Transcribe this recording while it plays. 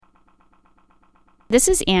This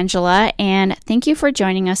is Angela, and thank you for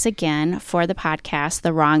joining us again for the podcast,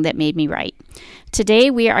 The Wrong That Made Me Right. Today,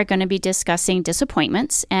 we are going to be discussing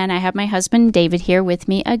disappointments, and I have my husband, David, here with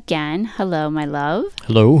me again. Hello, my love.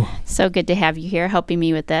 Hello. So good to have you here helping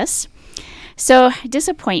me with this. So,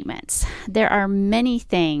 disappointments. There are many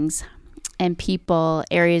things and people,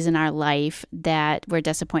 areas in our life where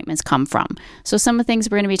disappointments come from. So, some of the things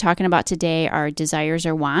we're going to be talking about today are desires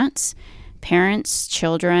or wants, parents,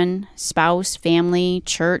 children, spouse, family,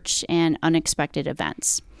 church, and unexpected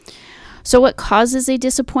events. So what causes a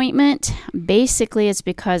disappointment? Basically, it's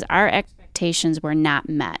because our expectations were not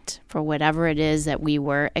met for whatever it is that we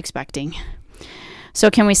were expecting. So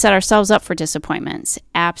can we set ourselves up for disappointments?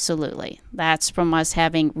 Absolutely. That's from us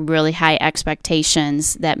having really high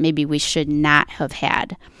expectations that maybe we should not have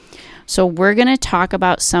had. So we're going to talk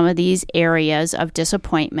about some of these areas of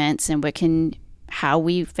disappointments and how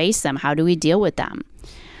we face them. How do we deal with them?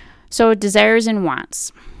 So desires and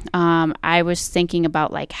wants. I was thinking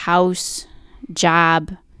about like house,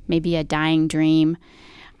 job, maybe a dying dream.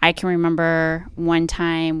 I can remember one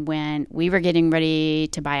time when we were getting ready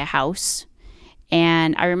to buy a house,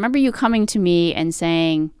 and I remember you coming to me and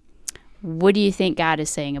saying, "What do you think God is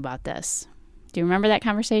saying about this?" Do you remember that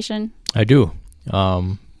conversation? I do.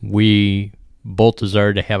 We both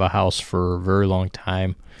desired to have a house for a very long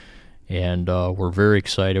time. And we're very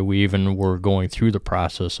excited. We even were going through the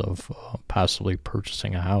process of possibly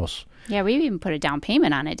purchasing a house. Yeah, we even put a down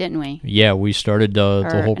payment on it, didn't we? Yeah, we started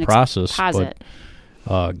the whole process. Deposit.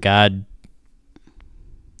 But God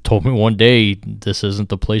told me one day, this isn't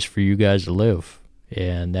the place for you guys to live.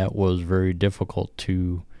 And that was very difficult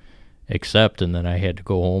to accept. And then I had to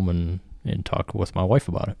go home and talk with my wife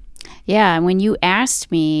about it. Yeah, and when you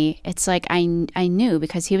asked me, it's like I knew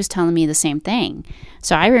because he was telling me the same thing.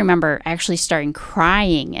 So I remember actually starting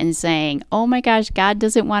crying and saying, "Oh my gosh, God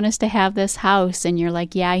doesn't want us to have this house." And you're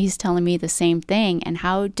like, "Yeah, he's telling me the same thing." And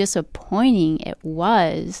how disappointing it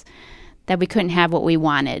was that we couldn't have what we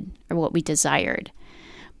wanted or what we desired.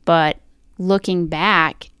 But looking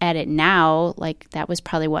back at it now, like that was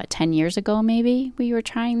probably 10 years ago maybe we were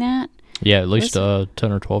trying that? Yeah, at least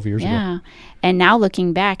 10 or 12 years ago. Yeah. And now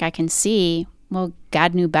looking back, I can see, well,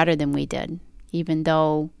 God knew better than we did, even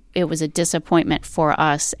though it was a disappointment for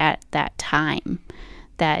us at that time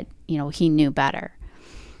that, he knew better.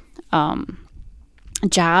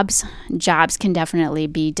 Jobs can definitely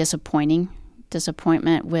be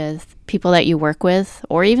disappointment with people that you work with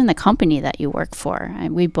or even the company that you work for.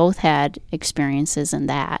 And we both had experiences in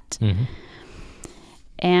that. Mm-hmm.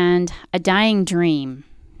 And a dying dream.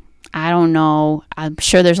 I don't know. I'm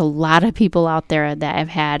sure there's a lot of people out there that have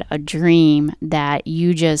had a dream that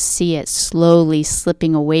you just see it slowly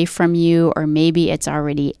slipping away from you, or maybe it's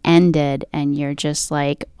already ended and you're just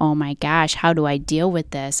like, oh my gosh, how do I deal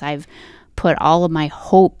with this? I've put all of my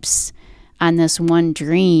hopes on this one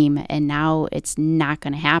dream and now it's not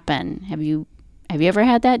going to happen. Have you ever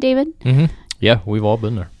had that, David? Mm-hmm. Yeah, we've all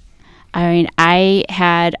been there. I mean, I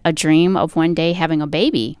had a dream of one day having a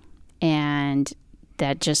baby, and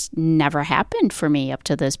that just never happened for me up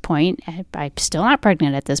to this point. I'm still not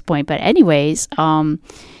pregnant at this point. But anyways,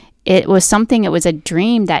 it was a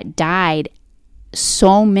dream that died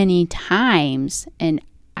so many times. And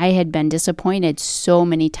I had been disappointed so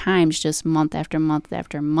many times, just month after month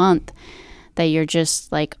after month, that you're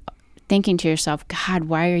just like thinking to yourself, God,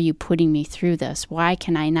 why are you putting me through this? Why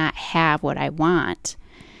can I not have what I want,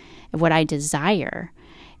 what I desire?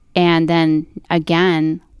 And then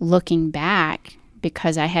again, looking back,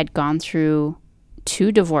 because I had gone through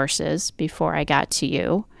 2 divorces before I got to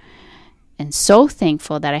you, and so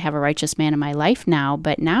thankful that I have a righteous man in my life now.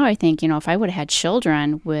 But now I think, if I would have had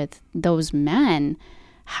children with those men,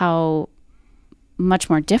 how much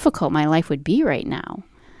more difficult my life would be right now.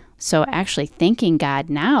 So actually thanking God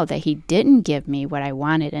now that he didn't give me what I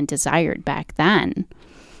wanted and desired back then.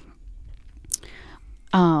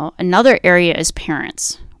 Another area is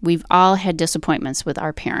parents. We've all had disappointments with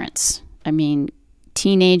our parents. I mean,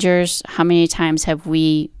 teenagers, how many times have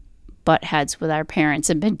we butt heads with our parents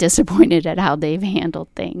and been disappointed at how they've handled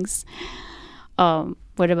things?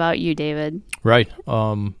 What about you, David? Right.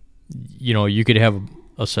 You could have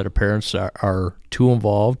a set of parents that are too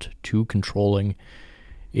involved, too controlling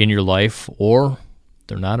in your life, or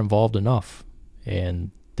they're not involved enough,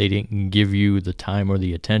 and they didn't give you the time or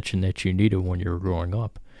the attention that you needed when you were growing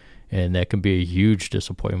up. And that can be a huge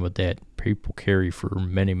disappointment that people carry for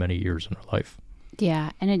many, many years in their life.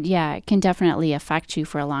 Yeah, and it can definitely affect you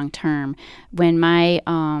for a long term. When my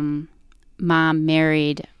mom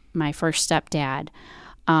married my first stepdad,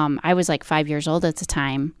 I was like 5 years old at the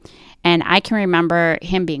time, and I can remember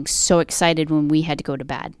him being so excited when we had to go to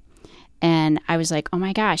bed. And I was like, oh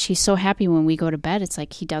my gosh, he's so happy when we go to bed. It's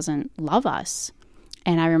like he doesn't love us.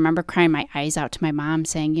 And I remember crying my eyes out to my mom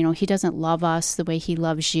saying, he doesn't love us the way he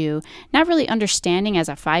loves you. Not really understanding as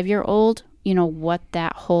a 5-year-old, what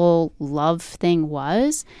that whole love thing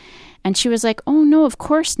was. And she was like, oh no, of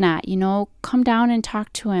course not. Come down and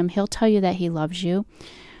talk to him. He'll tell you that he loves you.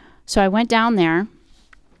 So I went down there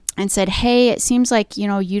and said, hey, it seems like,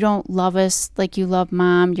 you don't love us like you love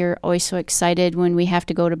Mom. You're always so excited when we have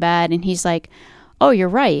to go to bed. And he's like, oh, you're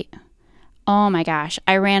right. Oh my gosh.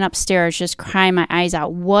 I ran upstairs just crying my eyes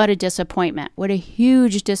out. What a disappointment. What a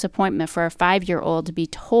huge disappointment for a 5-year-old to be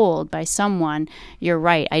told by someone, you're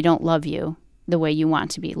right, I don't love you the way you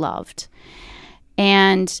want to be loved.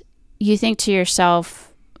 And you think to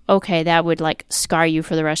yourself, okay, that would like scar you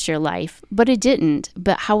for the rest of your life. But it didn't.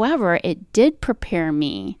 But however, it did prepare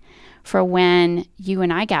me for when you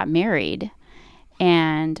and I got married.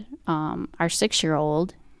 And our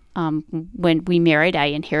 6-year-old, when we married, I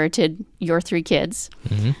inherited your 3 kids.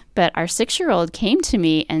 Mm-hmm. But our 6-year-old came to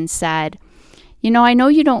me and said, I know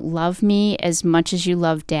you don't love me as much as you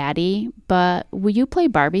love Daddy, but will you play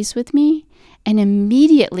Barbies with me? And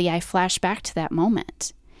immediately I flashed back to that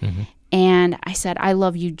moment. Mm-hmm. And I said, I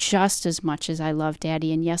love you just as much as I love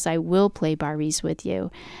Daddy. And yes, I will play Barbies with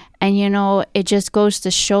you. And, it just goes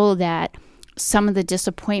to show that some of the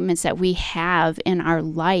disappointments that we have in our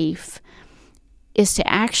life is to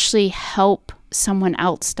actually help someone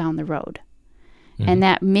else down the road. Mm-hmm. And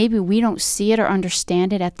that maybe we don't see it or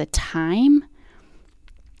understand it at the time,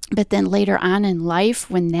 but then later on in life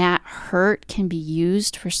when that hurt can be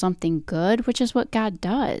used for something good, which is what God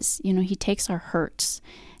does. He takes our hurts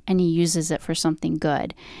and he uses it for something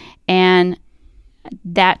good. And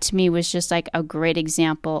that to me was just like a great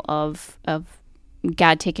example of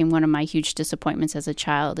God taking one of my huge disappointments as a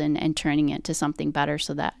child and turning it to something better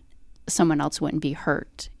so that someone else wouldn't be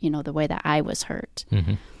hurt, the way that I was hurt.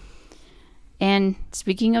 Mm-hmm. And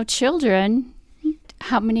speaking of children,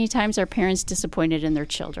 how many times are parents disappointed in their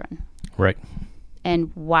children? Right.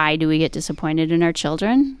 And why do we get disappointed in our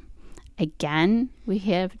children? Again, we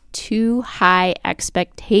have too high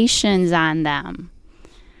expectations on them.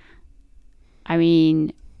 I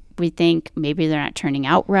mean, we think maybe they're not turning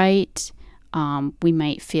out right. We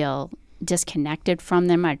might feel disconnected from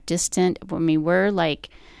them or distant. I mean, we're like,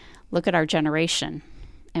 look at our generation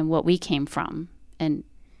and what we came from and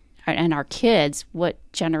our kids, what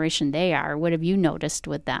generation they are. What have you noticed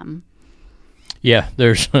with them? Yeah,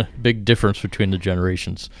 there's a big difference between the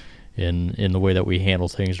generations in the way that we handle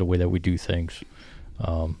things, the way that we do things.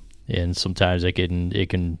 And sometimes it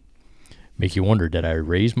can make you wonder, did I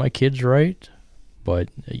raise my kids right? But,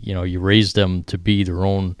 you raise them to be their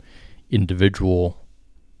own individual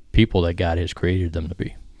people that God has created them to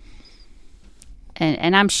be.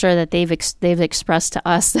 And I'm sure that they've expressed to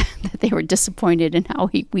us that they were disappointed in how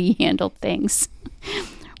we handled things,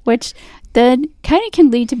 which then kind of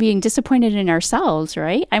can lead to being disappointed in ourselves,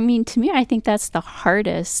 right? I mean, to me, I think that's the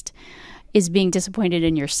hardest, is being disappointed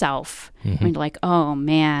in yourself. Mm-hmm. I mean, like, oh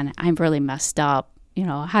man, I'm really messed up.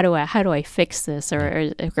 How do I fix this,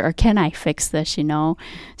 or can I fix this?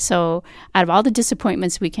 So out of all the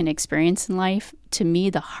disappointments we can experience in life, to me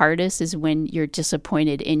the hardest is when you're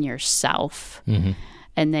disappointed in yourself, mm-hmm.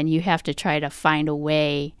 and then you have to try to find a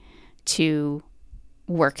way to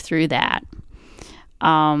work through that.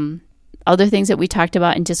 Other things that we talked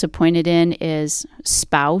about and disappointed in is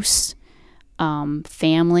spouse,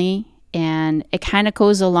 family. And it kind of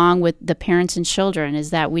goes along with the parents and children, is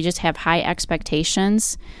that we just have high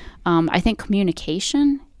expectations. I think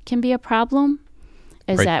communication can be a problem,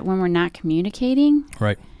 is right. That when we're not communicating,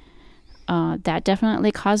 right, that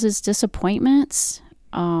definitely causes disappointments.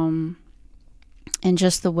 And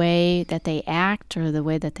just the way that they act or the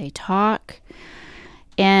way that they talk.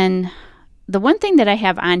 And the one thing that I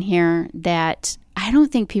have on here that I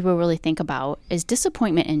don't think people really think about is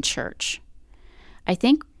disappointment in church. I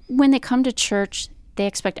think when they come to church, they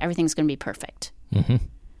expect everything's going to be perfect. Mm-hmm.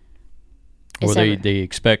 Or they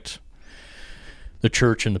expect the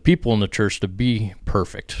church and the people in the church to be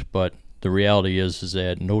perfect. But the reality is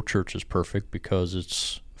that no church is perfect because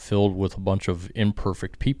it's filled with a bunch of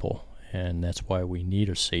imperfect people. And that's why we need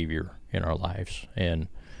a Savior in our lives. And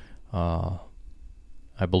I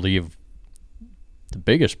believe the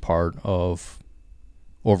biggest part of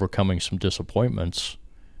overcoming some disappointments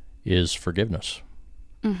is forgiveness.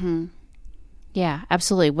 Mm-hmm. Yeah,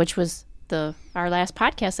 absolutely. Which was our last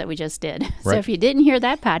podcast that we just did. Right. So if you didn't hear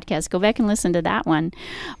that podcast, go back and listen to that one.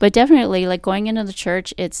 But definitely, like going into the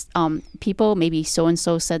church, it's people, maybe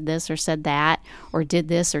so-and-so said this or said that, or did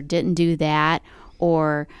this or didn't do that,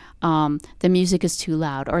 or the music is too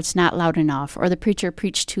loud, or it's not loud enough, or the preacher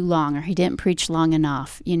preached too long, or he didn't preach long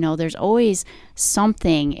enough. There's always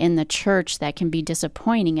something in the church that can be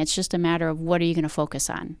disappointing. It's just a matter of what are you going to focus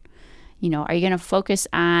on? Are you going to focus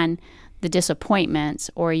on the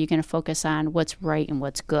disappointments, or are you going to focus on what's right and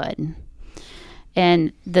what's good?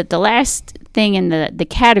 And the last thing in the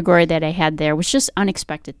category that I had there was just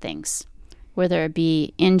unexpected things, whether it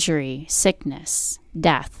be injury, sickness,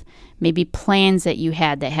 death, maybe plans that you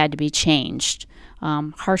had that had to be changed,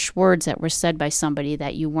 harsh words that were said by somebody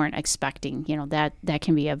that you weren't expecting. That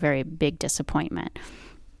can be a very big disappointment.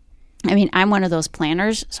 I mean, I'm one of those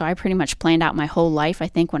planners, so I pretty much planned out my whole life, I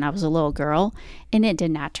think, when I was a little girl, and it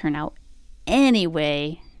did not turn out any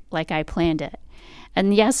way like I planned it.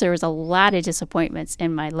 And yes, there was a lot of disappointments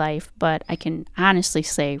in my life, but I can honestly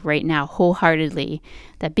say right now, wholeheartedly,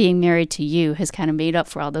 that being married to you has kind of made up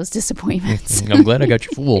for all those disappointments. I'm glad I got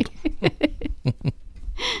you fooled.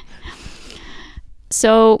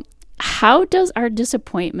 So, how does our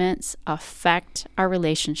disappointments affect our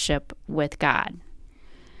relationship with God?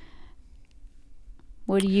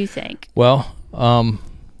 What do you think? Well, I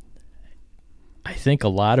think a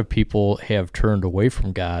lot of people have turned away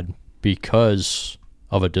from God because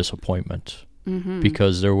of a disappointment,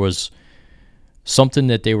 because there was something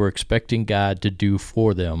that they were expecting God to do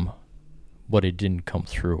for them, but it didn't come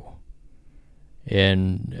through.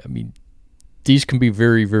 And, I mean, these can be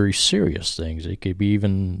very, very serious things. It could be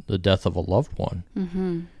even the death of a loved one.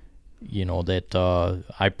 That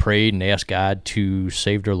I prayed and asked God to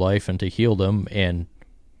save their life and to heal them, and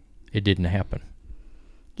it didn't happen.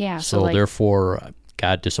 Yeah. So therefore,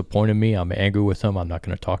 God disappointed me. I'm angry with him. I'm not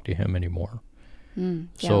going to talk to him anymore.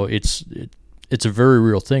 So it's a very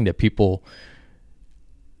real thing that people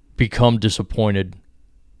become disappointed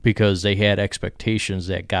because they had expectations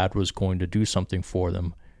that God was going to do something for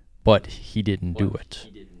them, but he didn't do it.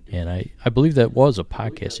 And I believe that was a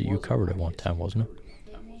podcast that you covered at one time, wasn't it?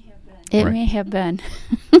 It may have been.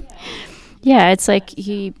 Yeah, it's like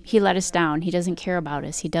he let us down. He doesn't care about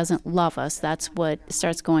us. He doesn't love us. That's what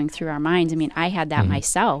starts going through our minds. I mean, I had that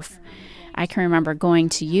myself. I can remember going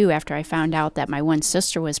to you after I found out that my one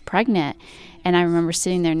sister was pregnant, and I remember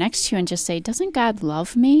sitting there next to you and just say, doesn't God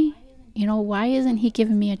love me? Why isn't he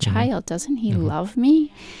giving me a child? Doesn't he love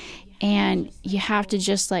me? And you have to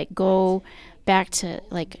just go back to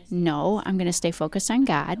no, I'm going to stay focused on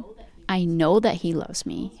God. I know that he loves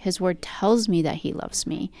me. His word tells me that he loves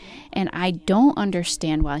me. And I don't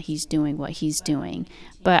understand why he's doing what he's doing.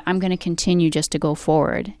 But I'm going to continue just to go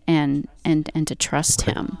forward and to trust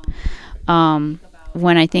him.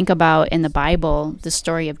 When I think about in the Bible, the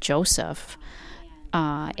story of Joseph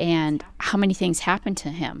and how many things happened to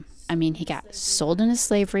him. I mean, he got sold into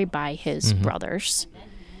slavery by his brothers.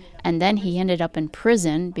 And then he ended up in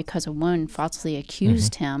prison because a woman falsely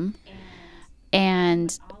accused him.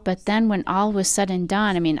 But then when all was said and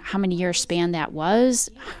done, I mean, how many years span that was?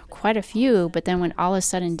 Quite a few. But then when all is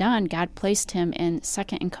said and done, God placed him in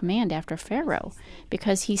second in command after Pharaoh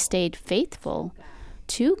because he stayed faithful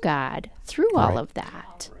to God through all of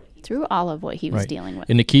that, through all of what he was dealing with.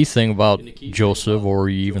 And the key thing about Joseph, or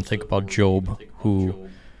you even think about Job, who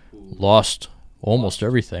lost almost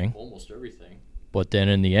everything, but then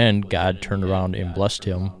in the end, God turned around and blessed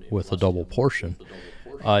him with a double portion.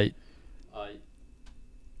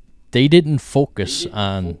 They didn't focus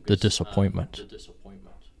on the disappointment.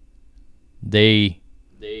 They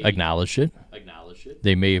acknowledged it.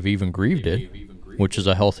 They may have even grieved it, which is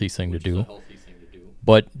a healthy thing to do.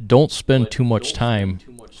 But don't spend too much time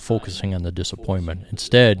focusing on the disappointment.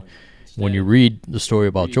 Instead, when you read the story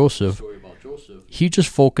about Joseph, he just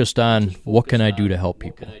focused on what can I do to help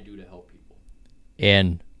people.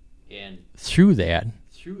 And through that,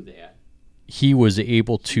 he was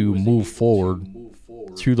able to move forward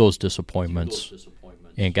through those disappointments,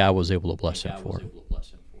 and God was able to bless him for it.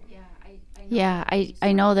 Yeah,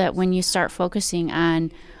 I know that when you start focusing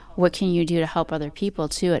on what can you do to help other people,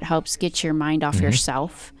 too, it helps get your mind off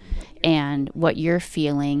yourself and what you're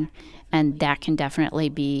feeling, and that can definitely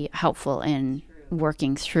be helpful in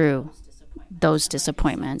working through those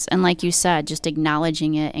disappointments. And like you said, just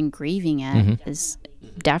acknowledging it and grieving it is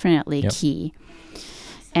definitely key.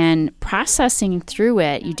 And processing through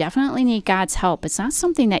it, you definitely need God's help. It's not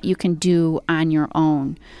something that you can do on your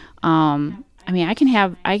own. I mean,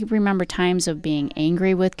 I remember times of being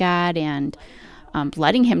angry with God and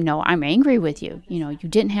letting him know, I'm angry with you. You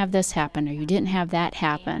didn't have this happen, or you didn't have that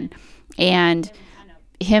happen. And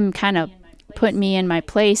him kind of put me in my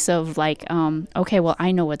place of okay, well,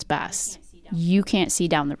 I know what's best. You can't see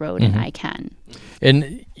down the road, and I can.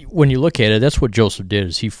 And when you look at it, that's what Joseph did,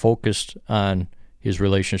 is he focused on his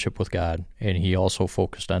relationship with God, and he also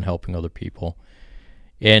focused on helping other people.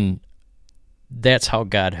 And that's how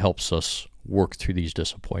God helps us work through these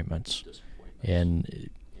disappointments. And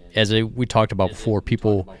as we talked about before,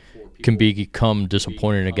 people can become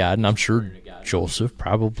disappointed in God, and I'm sure Joseph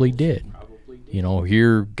probably did.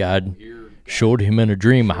 Here God showed him in a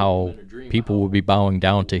dream how people would be bowing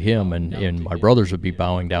down to him, and my brothers would be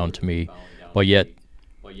bowing down to me, but yet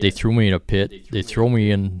they threw me in a pit.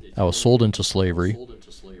 I was sold into slavery.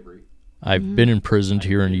 I've been imprisoned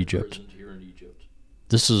here in Egypt.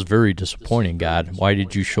 This is very disappointing, God. Why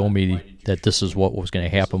did you show me that this is what was going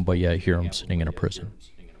to happen, but yet here I'm sitting in a prison?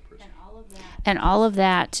 And all of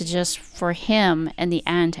that to just for him in the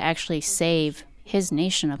end to actually save his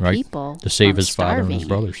nation of people. To save his starving. father and his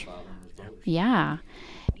brothers. Yeah.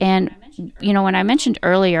 And, when I mentioned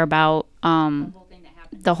earlier about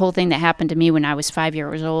the whole thing that happened to me when I was 5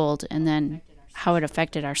 years old, and then how it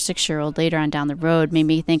affected our 6-year-old later on down the road, made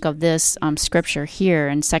me think of this scripture here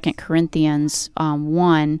in 2 Corinthians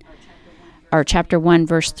 1, or chapter 1,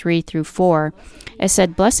 verse 3 through 4. It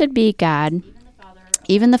said, "Blessed be God,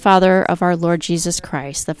 even the Father of our Lord Jesus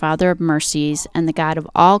Christ, the Father of mercies, and the God of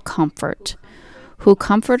all comfort, who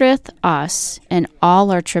comforteth us in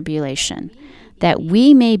all our tribulation, that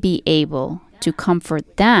we may be able to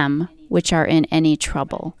comfort them which are in any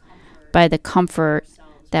trouble, by the comfort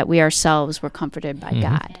that we ourselves were comforted by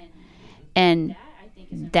God." And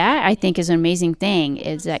that, I think, is an amazing thing,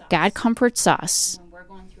 is that God comforts us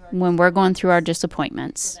when we're going through our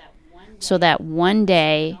disappointments, so that one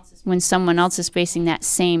day when someone else is facing that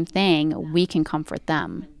same thing, we can comfort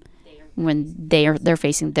them when they're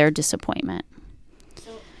facing their disappointment.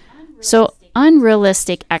 So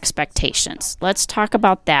unrealistic expectations. Let's talk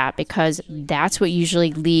about that, because that's what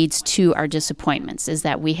usually leads to our disappointments, is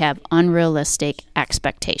that we have unrealistic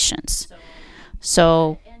expectations.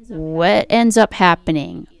 So what ends up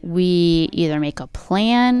happening? We either make a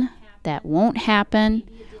plan that won't happen,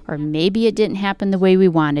 or maybe it didn't happen the way we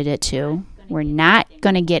wanted it to. We're not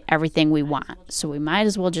going to get everything we want. So we might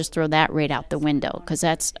as well just throw that right out the window, because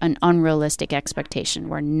that's an unrealistic expectation.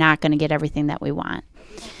 We're not going to get everything that we want.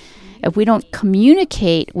 If we don't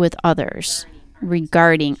communicate with others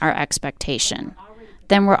regarding our expectation,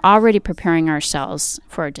 then we're already preparing ourselves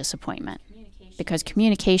for a disappointment, because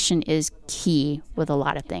communication is key with a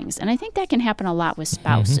lot of things. And I think that can happen a lot with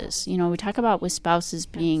spouses. We talk about with spouses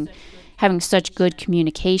having such good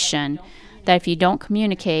communication that if you don't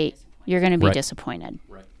communicate, you're going to be disappointed.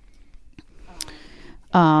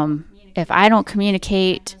 If I don't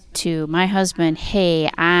communicate to my husband, hey,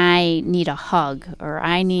 I need a hug, or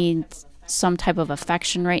I need some type of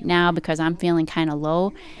affection right now because I'm feeling kind of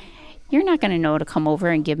low, you're not going to know to come over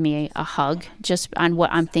and give me a hug just on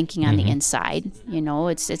what I'm thinking on the inside.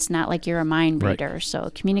 It's not like you're a mind reader.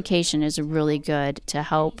 So communication is really good to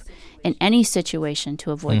help in any situation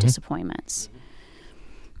to avoid disappointments.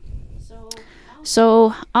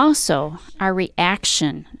 So also, our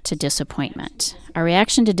reaction to disappointment. Our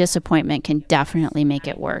reaction to disappointment can definitely make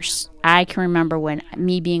it worse. I can remember when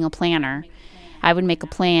me being a planner, I would make a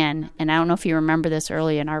plan, and I don't know if you remember this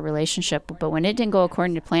early in our relationship, but when it didn't go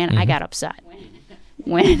according to plan, I got upset.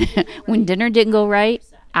 When dinner didn't go right,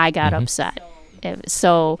 I got upset.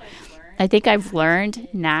 So I think I've learned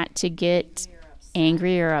not to get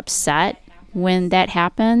angry or upset when that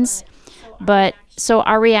happens. But so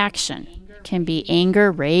our reaction can be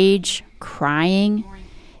anger, rage, crying,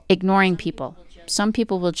 ignoring people. Some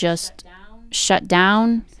people will just shut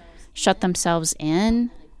down, shut themselves in,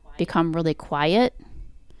 become really quiet.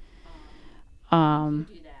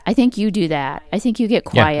 I think you do that. I think you get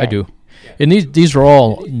quiet. Yeah, I do. And these are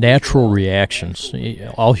all natural reactions.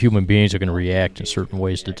 All human beings are going to react in certain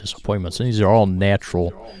ways to disappointments. And these are all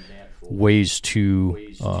natural ways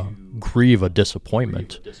to grieve a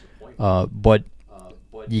disappointment. But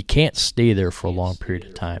you can't stay there for a long period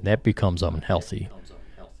of time. That becomes unhealthy.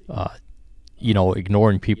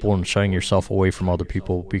 Ignoring people and shutting yourself away from other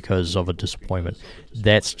people because of a disappointment,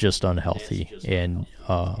 that's just unhealthy. And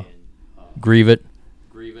grieve it,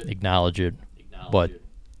 acknowledge it, but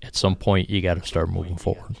at some point you got to start moving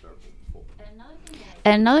forward.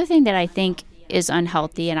 And another thing that I think is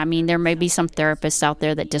unhealthy, and I mean there may be some therapists out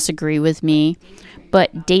there that disagree with me,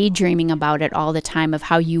 but daydreaming about it all the time of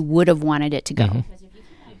how you would have wanted it to go.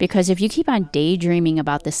 Because if you keep on daydreaming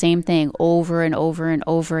about the same thing over and over and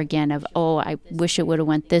over again of, I wish it would have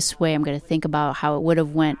went this way, I'm going to think about how it would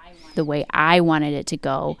have went the way I wanted it to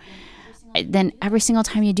go, then every single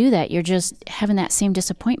time you do that, you're just having that same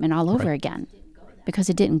disappointment all over again because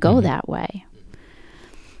it didn't go that way.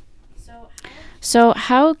 So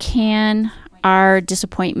how can our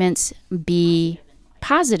disappointments be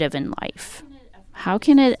positive in life? How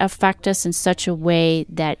can it affect us in such a way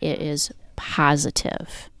that it is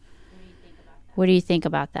positive? What do you think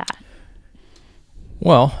about that?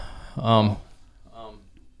 Well,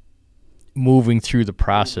 moving through the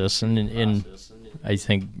process, and I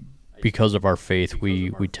think because of our faith,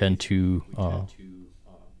 we tend to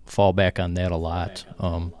fall back on that a lot.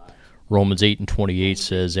 Romans 8:28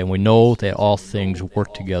 says, "And we know that all things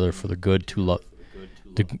work together for the good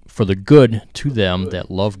for the good to them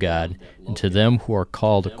that love God, and to them who are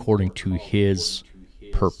called according to His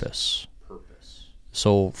purpose."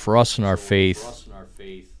 So for us in our faith,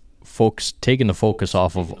 taking the focus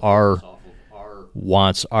off of our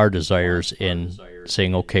wants, our desires, and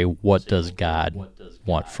saying, okay, what does God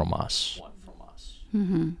want from us?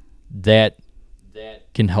 Mm-hmm. That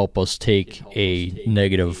can help us take a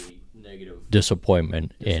negative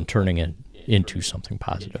disappointment and turning it into something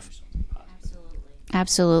positive.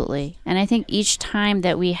 Absolutely. And I think each time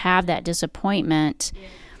that we have that disappointment,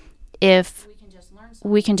 if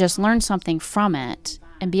we can just learn something from it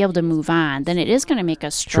and be able to move on, then it is going to make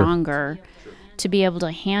us stronger to be able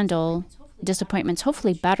to handle disappointments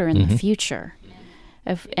hopefully better in the future.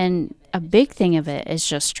 And a big thing of it is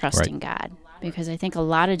just trusting God, because I think a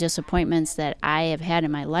lot of disappointments that I have had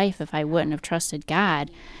in my life, if I wouldn't have trusted God,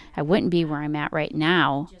 I wouldn't be where I'm at right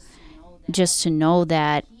now. Just to know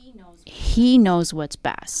that He knows what's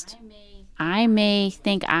best. I may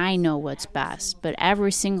think I know what's best, but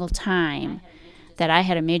every single time that I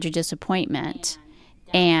had a major disappointment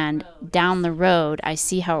and down the road I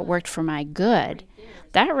see how it worked for my good,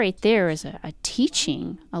 that right there is a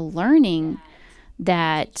teaching, a learning,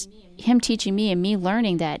 that Him teaching me and me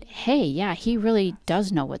learning that, hey, yeah, He really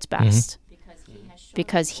does know what's best.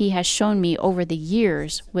 Because He has shown me over the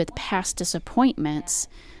years with past disappointments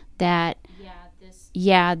that,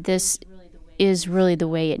 yeah, this is really the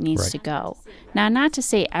way it needs to go. Now, not to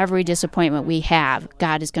say every disappointment we have,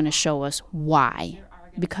 God is going to show us why,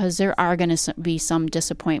 because there are going to be some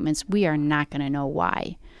disappointments we are not going to know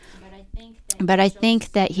why. But I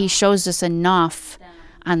think that He shows us enough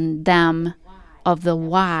on them of the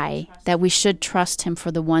why that we should trust Him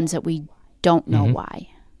for the ones that we don't know why.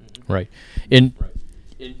 Right. And,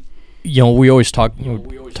 we always talk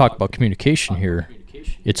about communication here.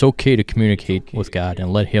 It's okay to communicate with God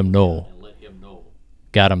and let Him know,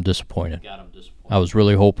 God, I'm disappointed. I was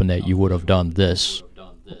really hoping that you would have done this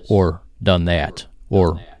or done that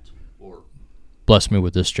or bless me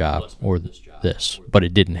with this job or this, but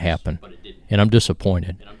it didn't happen, and I'm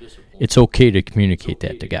disappointed. It's okay to communicate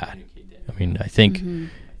that to God. I mean, I think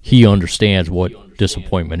He understands what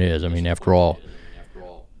disappointment is. I mean, after all,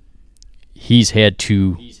 He's had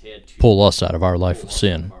to pull us out of our life of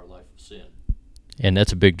sin, and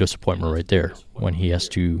that's a big disappointment right there when He has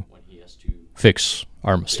to fix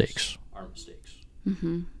our mistakes.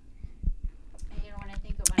 Mm-hmm.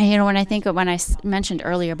 And when I mentioned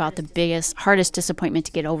earlier about the hardest disappointment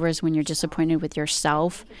to get over is when you're disappointed with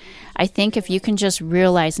yourself, I think if you can just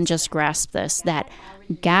realize and just grasp this, that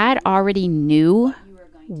God already knew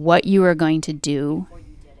what you were going to do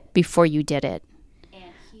before you did it.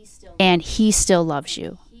 And He still loves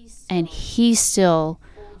you. And He still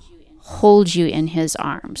holds you in His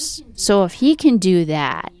arms. So if He can do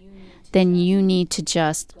that, then you need to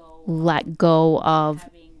just let go of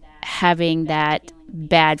having that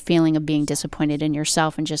bad feeling of being disappointed in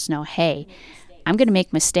yourself and just know, hey, I'm going to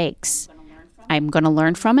make mistakes. I'm going to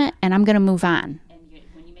learn from it, and I'm going to move on.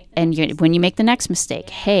 And when you make the next mistake,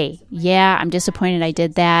 hey, yeah, I'm disappointed I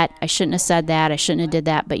did that. I shouldn't have said that. I shouldn't have did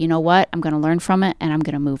that. But you know what? I'm going to learn from it, and I'm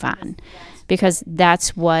going to move on. Because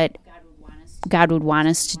that's what God would want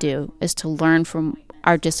us to do, is to learn from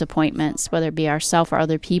our disappointments, whether it be ourselves or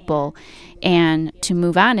other people, and to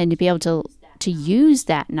move on and to be able to use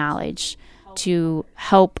that knowledge to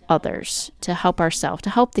help others, to help ourselves, to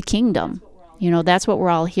help the kingdom. That's what we're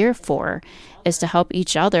all here for, is to help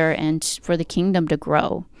each other and for the kingdom to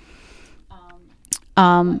grow.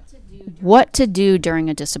 What to do during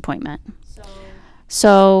a disappointment.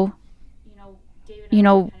 So,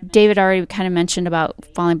 David already kind of mentioned about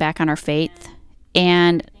falling back on our faith,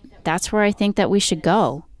 and that's where I think that we should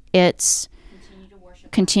go. It's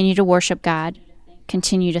continue to worship God,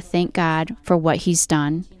 continue to thank God for what He's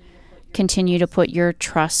done, continue to put your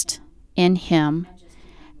trust in Him,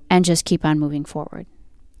 and just keep on moving forward.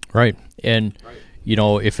 Right. And,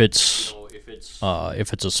 if it's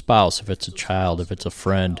a spouse, if it's a child, if it's a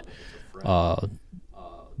friend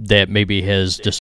that maybe has